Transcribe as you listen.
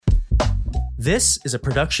This is a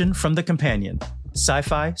production from The Companion,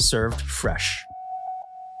 sci-fi served fresh.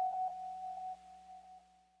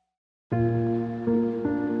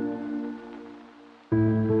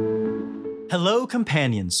 Hello,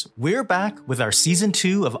 Companions. We're back with our Season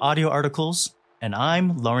 2 of audio articles, and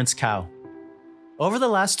I'm Lawrence Cow. Over the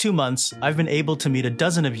last 2 months, I've been able to meet a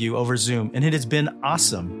dozen of you over Zoom, and it has been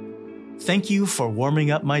awesome. Thank you for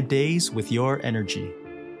warming up my days with your energy.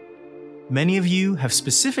 Many of you have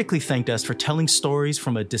specifically thanked us for telling stories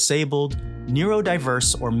from a disabled,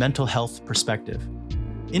 neurodiverse, or mental health perspective.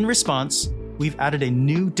 In response, we've added a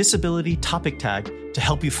new disability topic tag to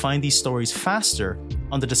help you find these stories faster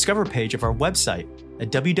on the Discover page of our website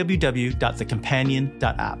at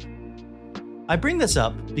www.thecompanion.app. I bring this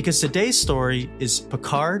up because today's story is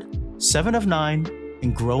Picard, 7 of 9,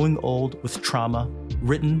 and Growing Old with Trauma,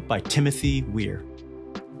 written by Timothy Weir.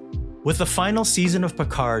 With the final season of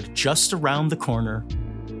Picard just around the corner,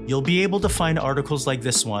 you'll be able to find articles like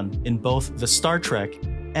this one in both the Star Trek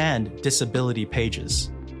and disability pages.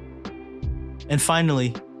 And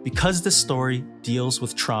finally, because this story deals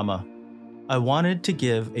with trauma, I wanted to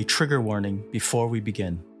give a trigger warning before we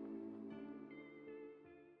begin.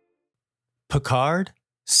 Picard,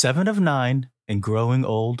 7 of 9, and Growing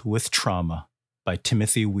Old with Trauma by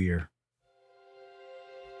Timothy Weir.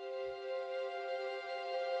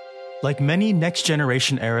 Like many Next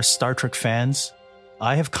Generation era Star Trek fans,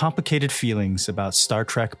 I have complicated feelings about Star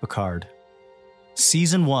Trek Picard.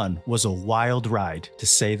 Season 1 was a wild ride, to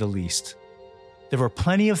say the least. There were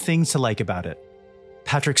plenty of things to like about it.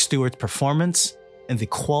 Patrick Stewart's performance and the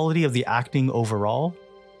quality of the acting overall,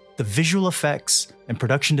 the visual effects and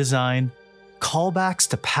production design, callbacks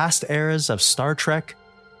to past eras of Star Trek,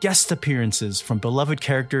 guest appearances from beloved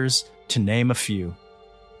characters, to name a few.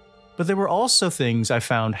 But there were also things I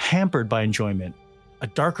found hampered by enjoyment: a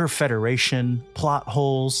darker Federation, plot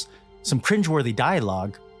holes, some cringeworthy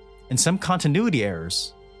dialogue, and some continuity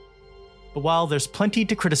errors. But while there's plenty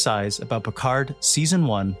to criticize about Picard Season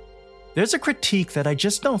 1, there's a critique that I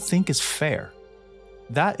just don't think is fair.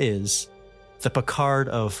 That is, the Picard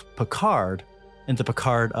of Picard and the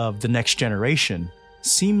Picard of The Next Generation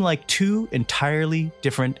seem like two entirely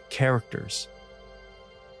different characters.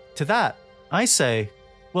 To that, I say,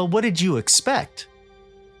 well, what did you expect?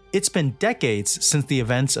 It's been decades since the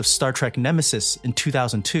events of Star Trek Nemesis in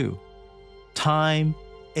 2002. Time,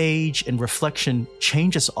 age, and reflection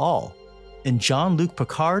change us all, and Jean-Luc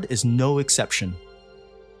Picard is no exception.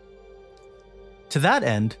 To that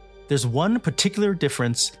end, there's one particular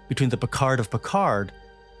difference between the Picard of Picard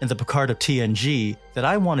and the Picard of TNG that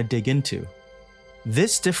I want to dig into.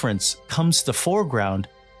 This difference comes to the foreground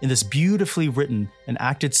in this beautifully written and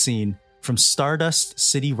acted scene from Stardust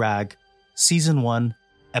City Rag, Season 1,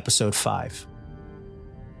 Episode 5.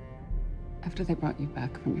 After they brought you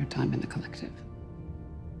back from your time in the collective,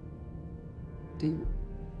 do you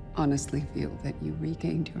honestly feel that you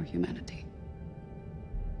regained your humanity?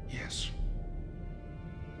 Yes.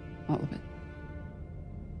 All of it?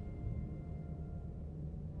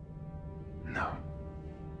 No.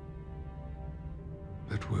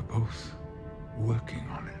 But we're both working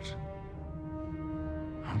on it,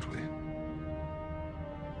 aren't we?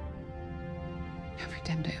 Every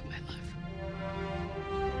damn day of my life.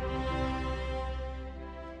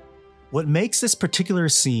 What makes this particular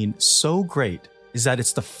scene so great is that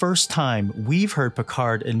it's the first time we've heard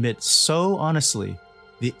Picard admit so honestly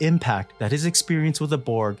the impact that his experience with the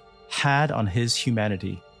Borg had on his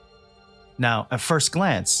humanity. Now, at first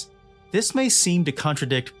glance, this may seem to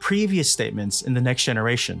contradict previous statements in The Next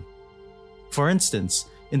Generation. For instance,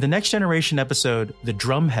 in the Next Generation episode The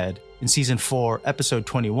Drumhead in Season 4, Episode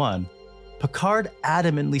 21, Picard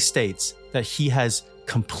adamantly states that he has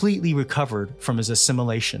completely recovered from his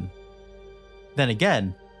assimilation. Then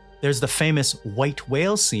again, there's the famous white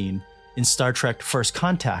whale scene in Star Trek First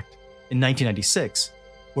Contact in 1996,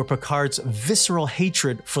 where Picard's visceral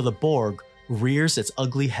hatred for the Borg rears its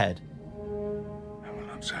ugly head. I will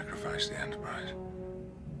not sacrifice the Enterprise.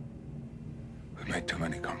 We've made too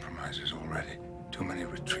many compromises already, too many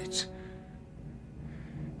retreats.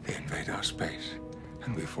 They invade our space,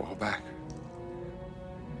 and we fall back.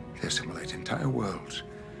 They assimilate entire worlds,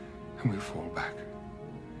 and we fall back.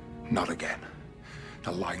 Not again.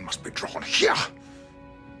 The line must be drawn here.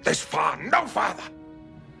 This far, no farther.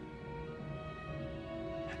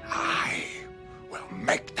 And I will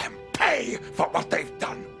make them pay for what they've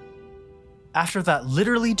done. After that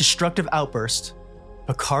literally destructive outburst,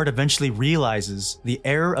 Picard eventually realizes the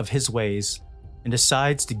error of his ways and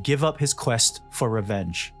decides to give up his quest for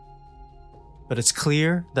revenge. But it's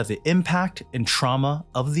clear that the impact and trauma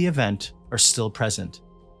of the event are still present,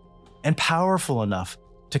 and powerful enough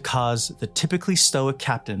to cause the typically stoic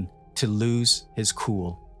captain to lose his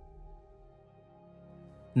cool.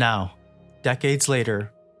 Now, decades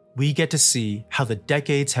later, we get to see how the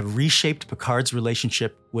decades have reshaped Picard's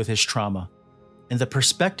relationship with his trauma and the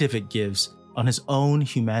perspective it gives on his own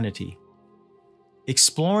humanity.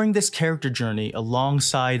 Exploring this character journey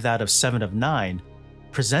alongside that of Seven of Nine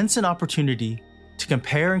presents an opportunity to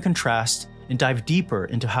compare and contrast and dive deeper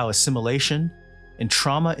into how assimilation and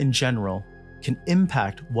trauma in general can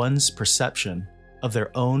impact one's perception of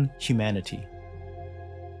their own humanity.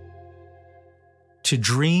 To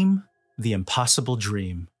dream the impossible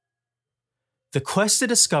dream. The quest to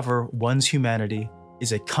discover one's humanity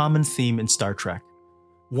is a common theme in Star Trek,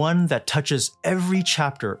 one that touches every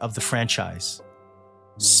chapter of the franchise.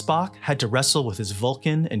 Spock had to wrestle with his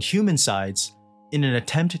Vulcan and human sides in an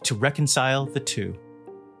attempt to reconcile the two.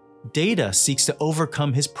 Data seeks to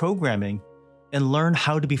overcome his programming and learn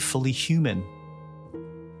how to be fully human.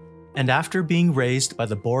 And after being raised by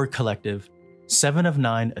the Borg Collective, Seven of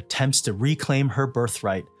Nine attempts to reclaim her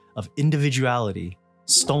birthright of individuality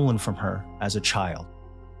stolen from her as a child.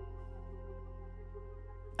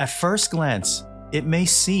 At first glance, it may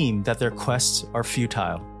seem that their quests are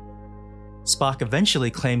futile. Spock eventually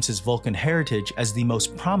claims his Vulcan heritage as the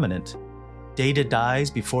most prominent. Data dies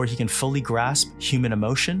before he can fully grasp human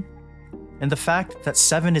emotion. And the fact that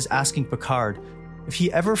Seven is asking Picard if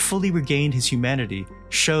he ever fully regained his humanity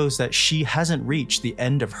shows that she hasn't reached the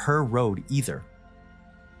end of her road either.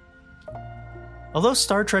 Although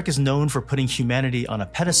Star Trek is known for putting humanity on a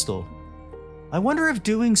pedestal, I wonder if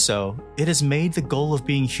doing so, it has made the goal of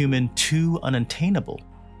being human too unattainable.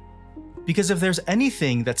 Because if there's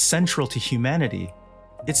anything that's central to humanity,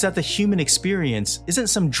 it's that the human experience isn't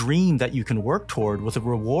some dream that you can work toward with a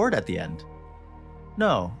reward at the end.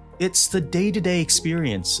 No, it's the day-to-day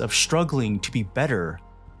experience of struggling to be better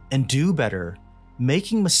and do better,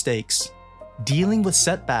 making mistakes, dealing with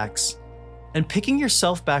setbacks, and picking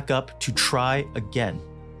yourself back up to try again.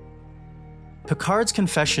 Picard's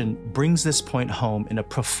confession brings this point home in a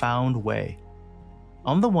profound way.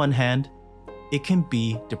 On the one hand, it can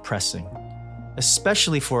be depressing,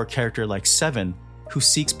 especially for a character like Seven, who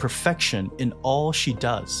seeks perfection in all she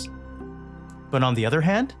does. But on the other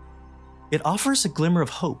hand, it offers a glimmer of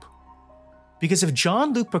hope. Because if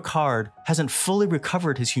Jean-Luc Picard hasn't fully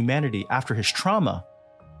recovered his humanity after his trauma,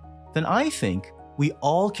 then I think we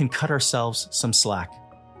all can cut ourselves some slack.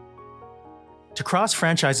 To cross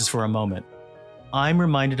franchises for a moment, I'm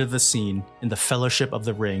reminded of the scene in The Fellowship of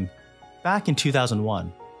the Ring back in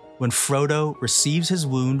 2001, when Frodo receives his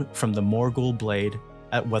wound from the Morgul blade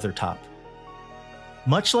at Weathertop.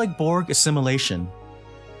 Much like Borg assimilation,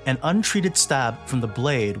 an untreated stab from the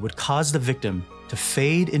blade would cause the victim to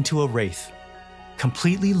fade into a wraith,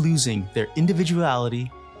 completely losing their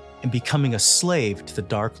individuality and becoming a slave to the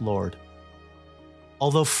Dark Lord.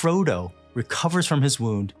 Although Frodo recovers from his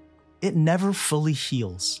wound, it never fully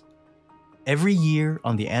heals. Every year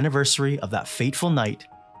on the anniversary of that fateful night,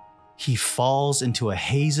 he falls into a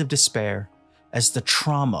haze of despair as the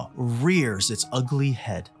trauma rears its ugly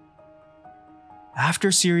head.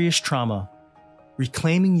 After serious trauma,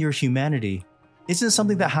 reclaiming your humanity isn't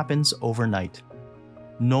something that happens overnight,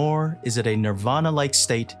 nor is it a nirvana-like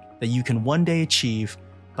state that you can one day achieve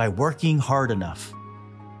by working hard enough.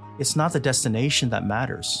 It's not the destination that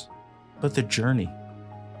matters, but the journey.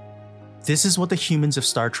 This is what the humans of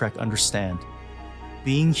Star Trek understand.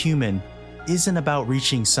 Being human isn't about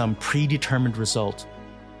reaching some predetermined result,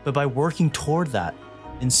 but by working toward that,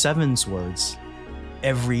 in Seven's words,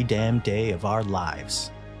 every damn day of our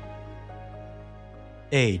lives.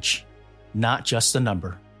 Age, not just a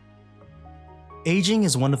number. Aging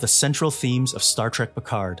is one of the central themes of Star Trek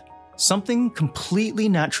Picard, something completely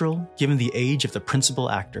natural given the age of the principal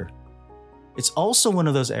actor. It's also one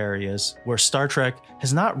of those areas where Star Trek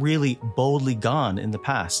has not really boldly gone in the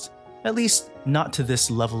past, at least not to this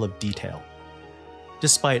level of detail.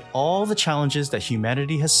 Despite all the challenges that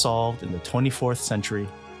humanity has solved in the 24th century,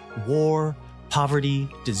 war, poverty,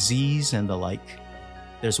 disease, and the like,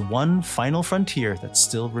 there's one final frontier that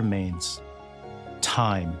still remains: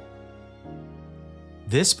 time.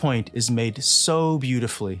 This point is made so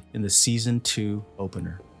beautifully in the Season 2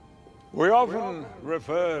 opener. We often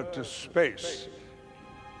refer to space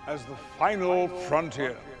as the final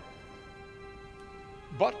frontier.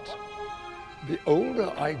 But the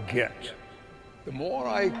older I get, the more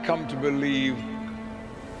I come to believe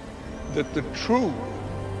that the true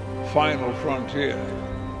final frontier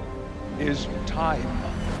is time.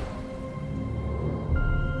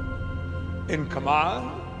 In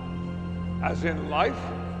command, as in life,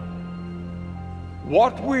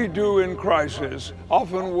 what we do in crisis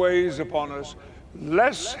often weighs upon us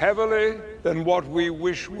less heavily than what we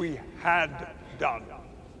wish we had done,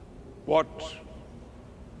 what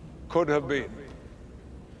could have been.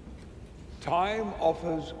 Time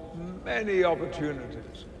offers many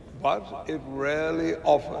opportunities, but it rarely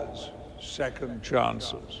offers second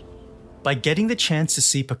chances. By getting the chance to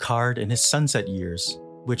see Picard in his sunset years,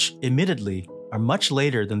 which admittedly are much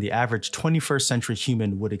later than the average 21st century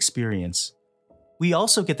human would experience, we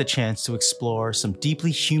also get the chance to explore some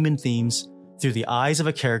deeply human themes through the eyes of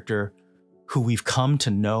a character who we've come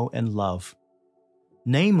to know and love.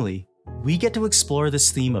 Namely, we get to explore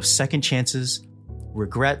this theme of second chances,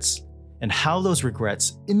 regrets, and how those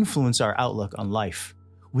regrets influence our outlook on life.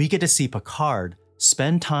 We get to see Picard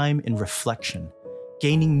spend time in reflection,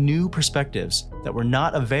 gaining new perspectives that were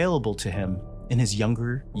not available to him in his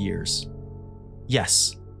younger years.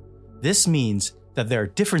 Yes, this means that there are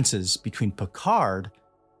differences between Picard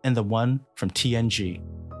and the one from TNG.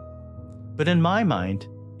 But in my mind,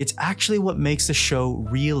 it's actually what makes the show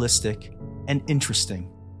realistic and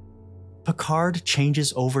interesting. Picard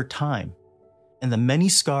changes over time, and the many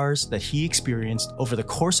scars that he experienced over the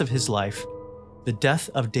course of his life, the death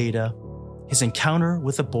of Data, his encounter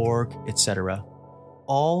with the Borg, etc.,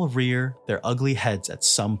 all rear their ugly heads at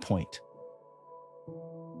some point.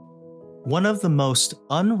 One of the most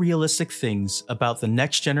unrealistic things about the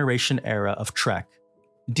next generation era of Trek,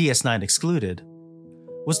 DS9 excluded,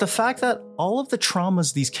 was the fact that all of the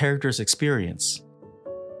traumas these characters experience,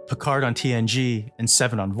 Picard on TNG and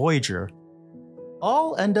Seven on Voyager,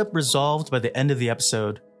 all end up resolved by the end of the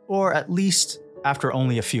episode, or at least after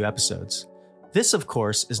only a few episodes. This, of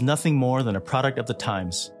course, is nothing more than a product of the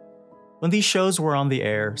times. When these shows were on the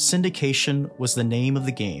air, syndication was the name of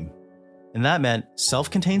the game, and that meant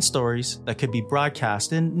self-contained stories that could be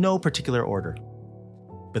broadcast in no particular order.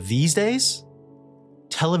 But these days,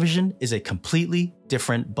 television is a completely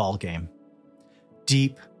different ballgame.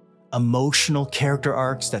 Deep, emotional character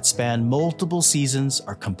arcs that span multiple seasons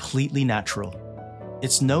are completely natural.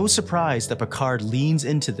 It's no surprise that Picard leans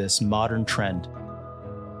into this modern trend.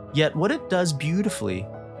 Yet what it does beautifully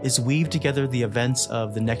is weave together the events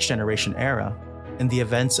of the Next Generation era and the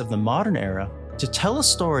events of the modern era to tell a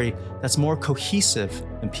story that's more cohesive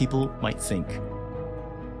than people might think.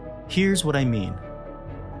 Here's what I mean.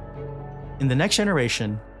 In the Next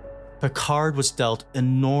Generation, Picard was dealt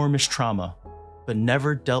enormous trauma, but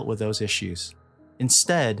never dealt with those issues.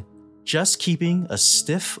 Instead, just keeping a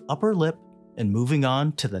stiff upper lip and moving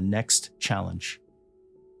on to the next challenge.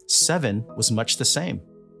 Seven was much the same.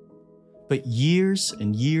 But years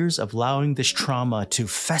and years of allowing this trauma to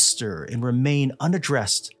fester and remain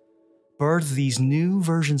unaddressed birthed these new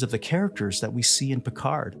versions of the characters that we see in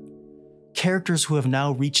Picard. Characters who have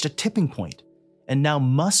now reached a tipping point and now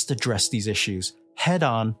must address these issues head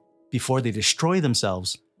on before they destroy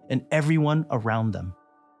themselves and everyone around them.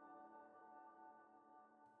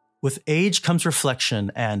 With age comes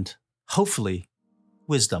reflection and, hopefully,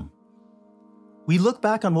 wisdom. We look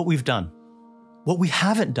back on what we've done, what we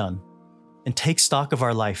haven't done, and take stock of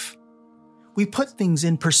our life. We put things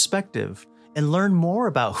in perspective and learn more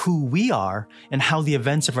about who we are and how the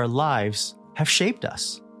events of our lives have shaped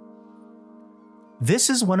us. This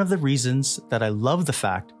is one of the reasons that I love the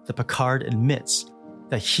fact that Picard admits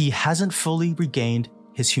that he hasn't fully regained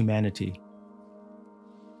his humanity.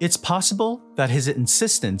 It's possible that his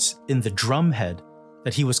insistence in the drumhead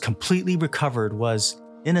that he was completely recovered was,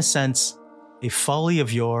 in a sense, a folly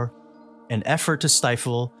of yore, an effort to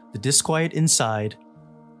stifle the disquiet inside,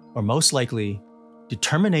 or most likely,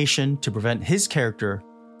 determination to prevent his character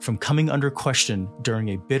from coming under question during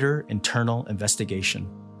a bitter internal investigation.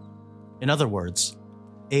 In other words,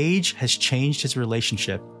 age has changed his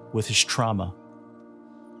relationship with his trauma.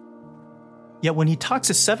 Yet when he talks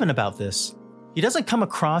to Seven about this, he doesn't come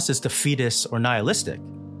across as defeatist or nihilistic.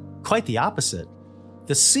 Quite the opposite.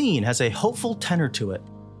 The scene has a hopeful tenor to it,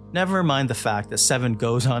 never mind the fact that Seven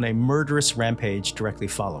goes on a murderous rampage directly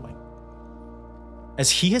following. As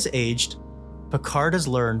he has aged, Picard has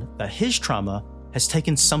learned that his trauma has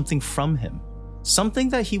taken something from him, something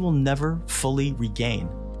that he will never fully regain,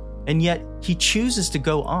 and yet he chooses to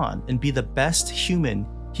go on and be the best human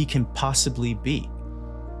he can possibly be.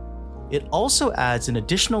 It also adds an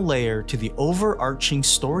additional layer to the overarching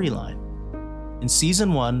storyline. In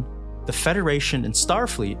Season 1, the Federation and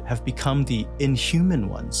Starfleet have become the Inhuman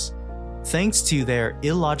Ones, thanks to their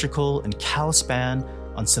illogical and callous ban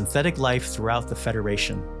on synthetic life throughout the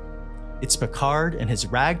Federation. It's Picard and his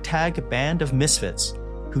ragtag band of misfits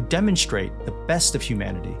who demonstrate the best of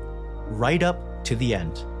humanity, right up to the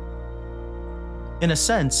end. In a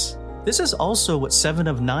sense, this is also what 7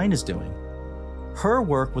 of 9 is doing. Her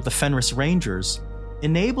work with the Fenris Rangers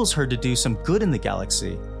enables her to do some good in the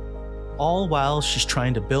galaxy, all while she's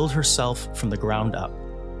trying to build herself from the ground up.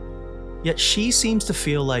 Yet she seems to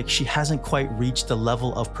feel like she hasn't quite reached the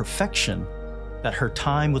level of perfection that her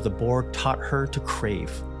time with the Borg taught her to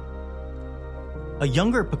crave. A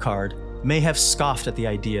younger Picard may have scoffed at the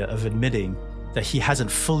idea of admitting that he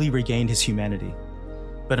hasn't fully regained his humanity,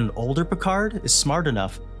 but an older Picard is smart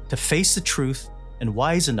enough to face the truth and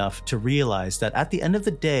wise enough to realize that at the end of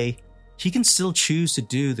the day, he can still choose to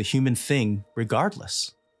do the human thing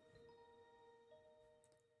regardless.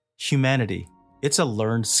 Humanity, it's a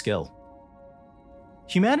learned skill.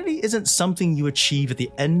 Humanity isn't something you achieve at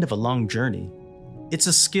the end of a long journey. It's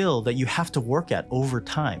a skill that you have to work at over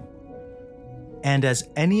time. And as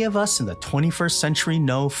any of us in the 21st century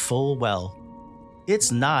know full well,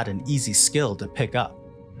 it's not an easy skill to pick up.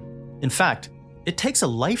 In fact, it takes a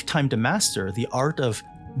lifetime to master the art of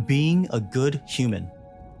being a good human.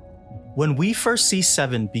 When we first see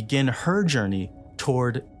Seven begin her journey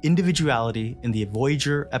toward individuality in the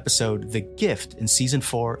Voyager episode The Gift in Season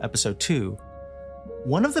 4, Episode 2,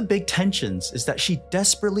 one of the big tensions is that she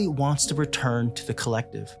desperately wants to return to the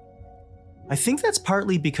collective. I think that's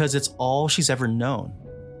partly because it's all she's ever known,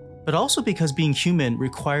 but also because being human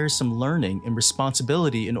requires some learning and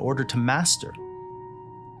responsibility in order to master.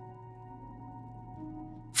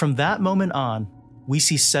 From that moment on, we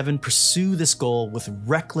see Seven pursue this goal with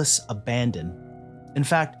reckless abandon. In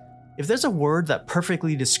fact, if there's a word that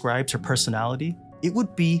perfectly describes her personality, it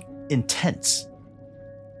would be intense.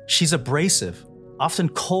 She's abrasive, often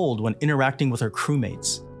cold when interacting with her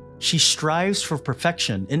crewmates. She strives for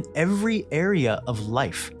perfection in every area of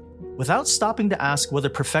life, without stopping to ask whether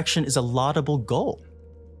perfection is a laudable goal.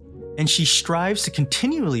 And she strives to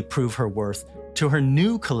continually prove her worth to her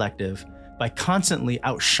new collective by constantly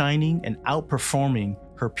outshining and outperforming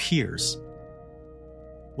her peers.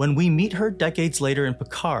 When we meet her decades later in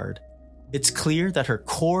Picard, it's clear that her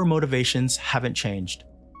core motivations haven't changed.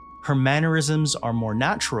 Her mannerisms are more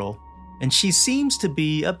natural, and she seems to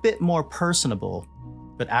be a bit more personable.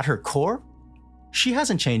 But at her core, she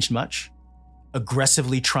hasn't changed much.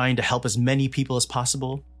 Aggressively trying to help as many people as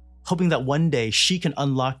possible, hoping that one day she can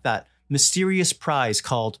unlock that mysterious prize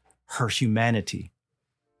called her humanity.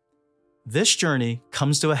 This journey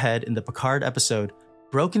comes to a head in the Picard episode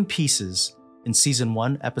Broken Pieces in Season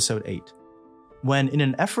 1, Episode 8, when in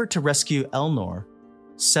an effort to rescue Elnor,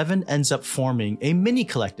 Seven ends up forming a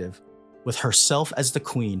mini-collective with herself as the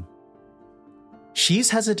queen.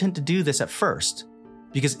 She's hesitant to do this at first,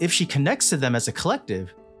 because if she connects to them as a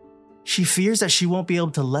collective, she fears that she won't be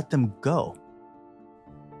able to let them go.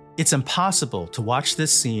 It's impossible to watch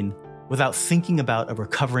this scene without thinking about a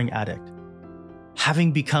recovering addict.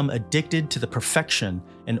 Having become addicted to the perfection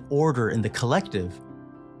and order in the collective,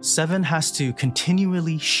 Seven has to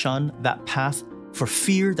continually shun that path for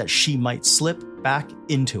fear that she might slip back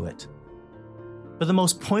into it. But the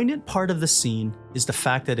most poignant part of the scene is the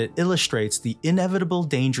fact that it illustrates the inevitable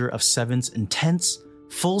danger of Seven's intense,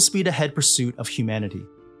 full-speed-ahead pursuit of humanity.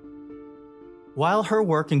 While her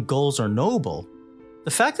work and goals are noble,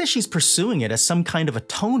 the fact that she's pursuing it as some kind of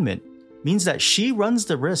atonement means that she runs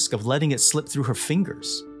the risk of letting it slip through her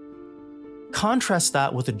fingers. Contrast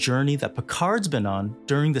that with the journey that Picard's been on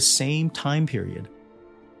during the same time period.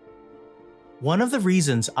 One of the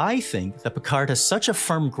reasons I think that Picard has such a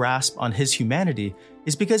firm grasp on his humanity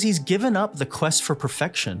is because he's given up the quest for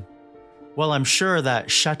perfection. While I'm sure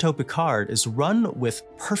that Chateau Picard is run with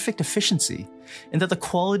perfect efficiency and that the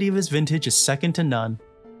quality of his vintage is second to none,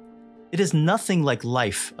 it is nothing like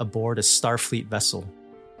life aboard a Starfleet vessel.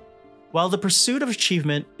 While the pursuit of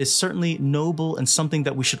achievement is certainly noble and something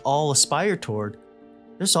that we should all aspire toward,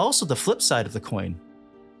 there's also the flip side of the coin.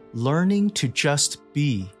 Learning to just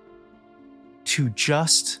be. To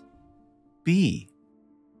just be.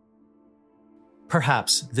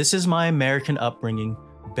 Perhaps this is my American upbringing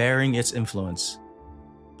bearing its influence,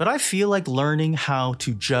 but I feel like learning how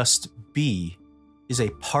to just be is a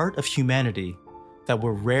part of humanity that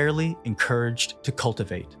we're rarely encouraged to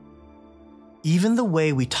cultivate. Even the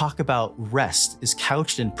way we talk about rest is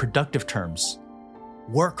couched in productive terms.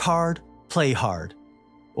 Work hard, play hard.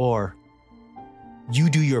 Or, you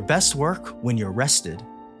do your best work when you're rested.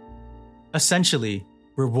 Essentially,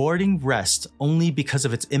 rewarding rest only because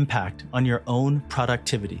of its impact on your own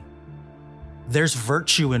productivity. There's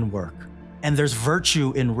virtue in work, and there's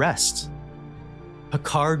virtue in rest.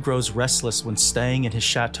 Picard grows restless when staying in his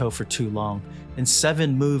chateau for too long, and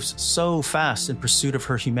Seven moves so fast in pursuit of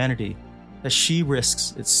her humanity that she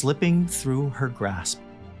risks it slipping through her grasp.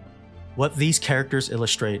 What these characters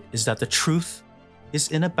illustrate is that the truth is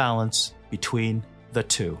in a balance between the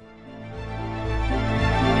two.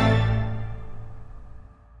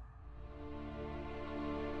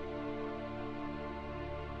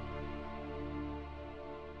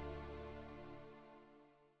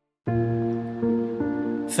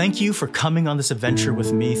 Thank you for coming on this adventure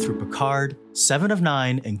with me through Picard, 7 of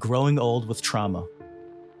 9, and growing old with trauma.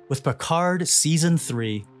 With Picard Season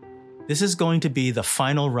 3, this is going to be the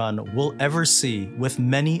final run we'll ever see with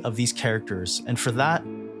many of these characters, and for that,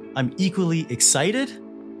 I'm equally excited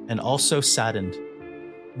and also saddened.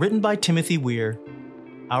 Written by Timothy Weir,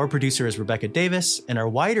 our producer is Rebecca Davis, and our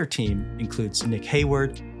wider team includes Nick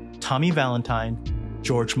Hayward, Tommy Valentine,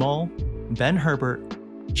 George Mull, Ben Herbert,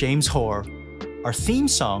 James Hoare. Our theme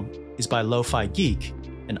song is by Lo-Fi Geek,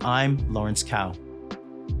 and I'm Lawrence Cow.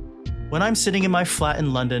 When I'm sitting in my flat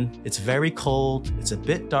in London, it's very cold, it's a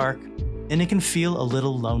bit dark, and it can feel a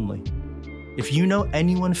little lonely. If you know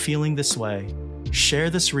anyone feeling this way, share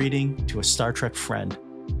this reading to a Star Trek friend.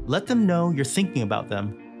 Let them know you're thinking about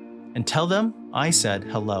them, and tell them I said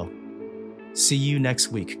hello. See you next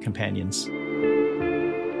week, companions.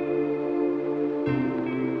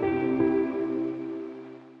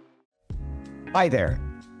 Hi there.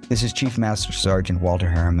 This is Chief Master Sergeant Walter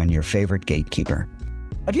Harriman, your favorite gatekeeper.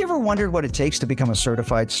 Have you ever wondered what it takes to become a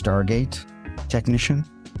certified Stargate technician?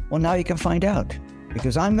 Well, now you can find out,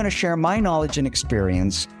 because I'm going to share my knowledge and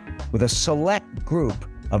experience with a select group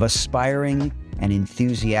of aspiring and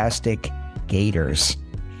enthusiastic gators.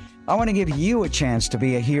 I want to give you a chance to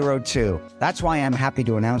be a hero too. That's why I'm happy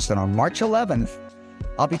to announce that on March 11th,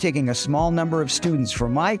 I'll be taking a small number of students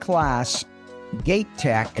from my class, Gate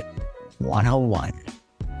Tech 101.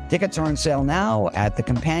 Tickets are on sale now at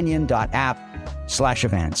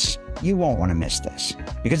thecompanion.app/events. You won't want to miss this,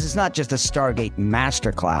 because it's not just a Stargate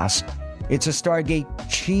Masterclass, it's a Stargate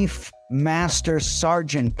Chief Master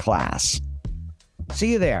Sergeant class.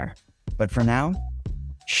 See you there. But for now,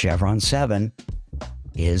 Chevron 7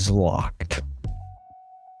 is locked.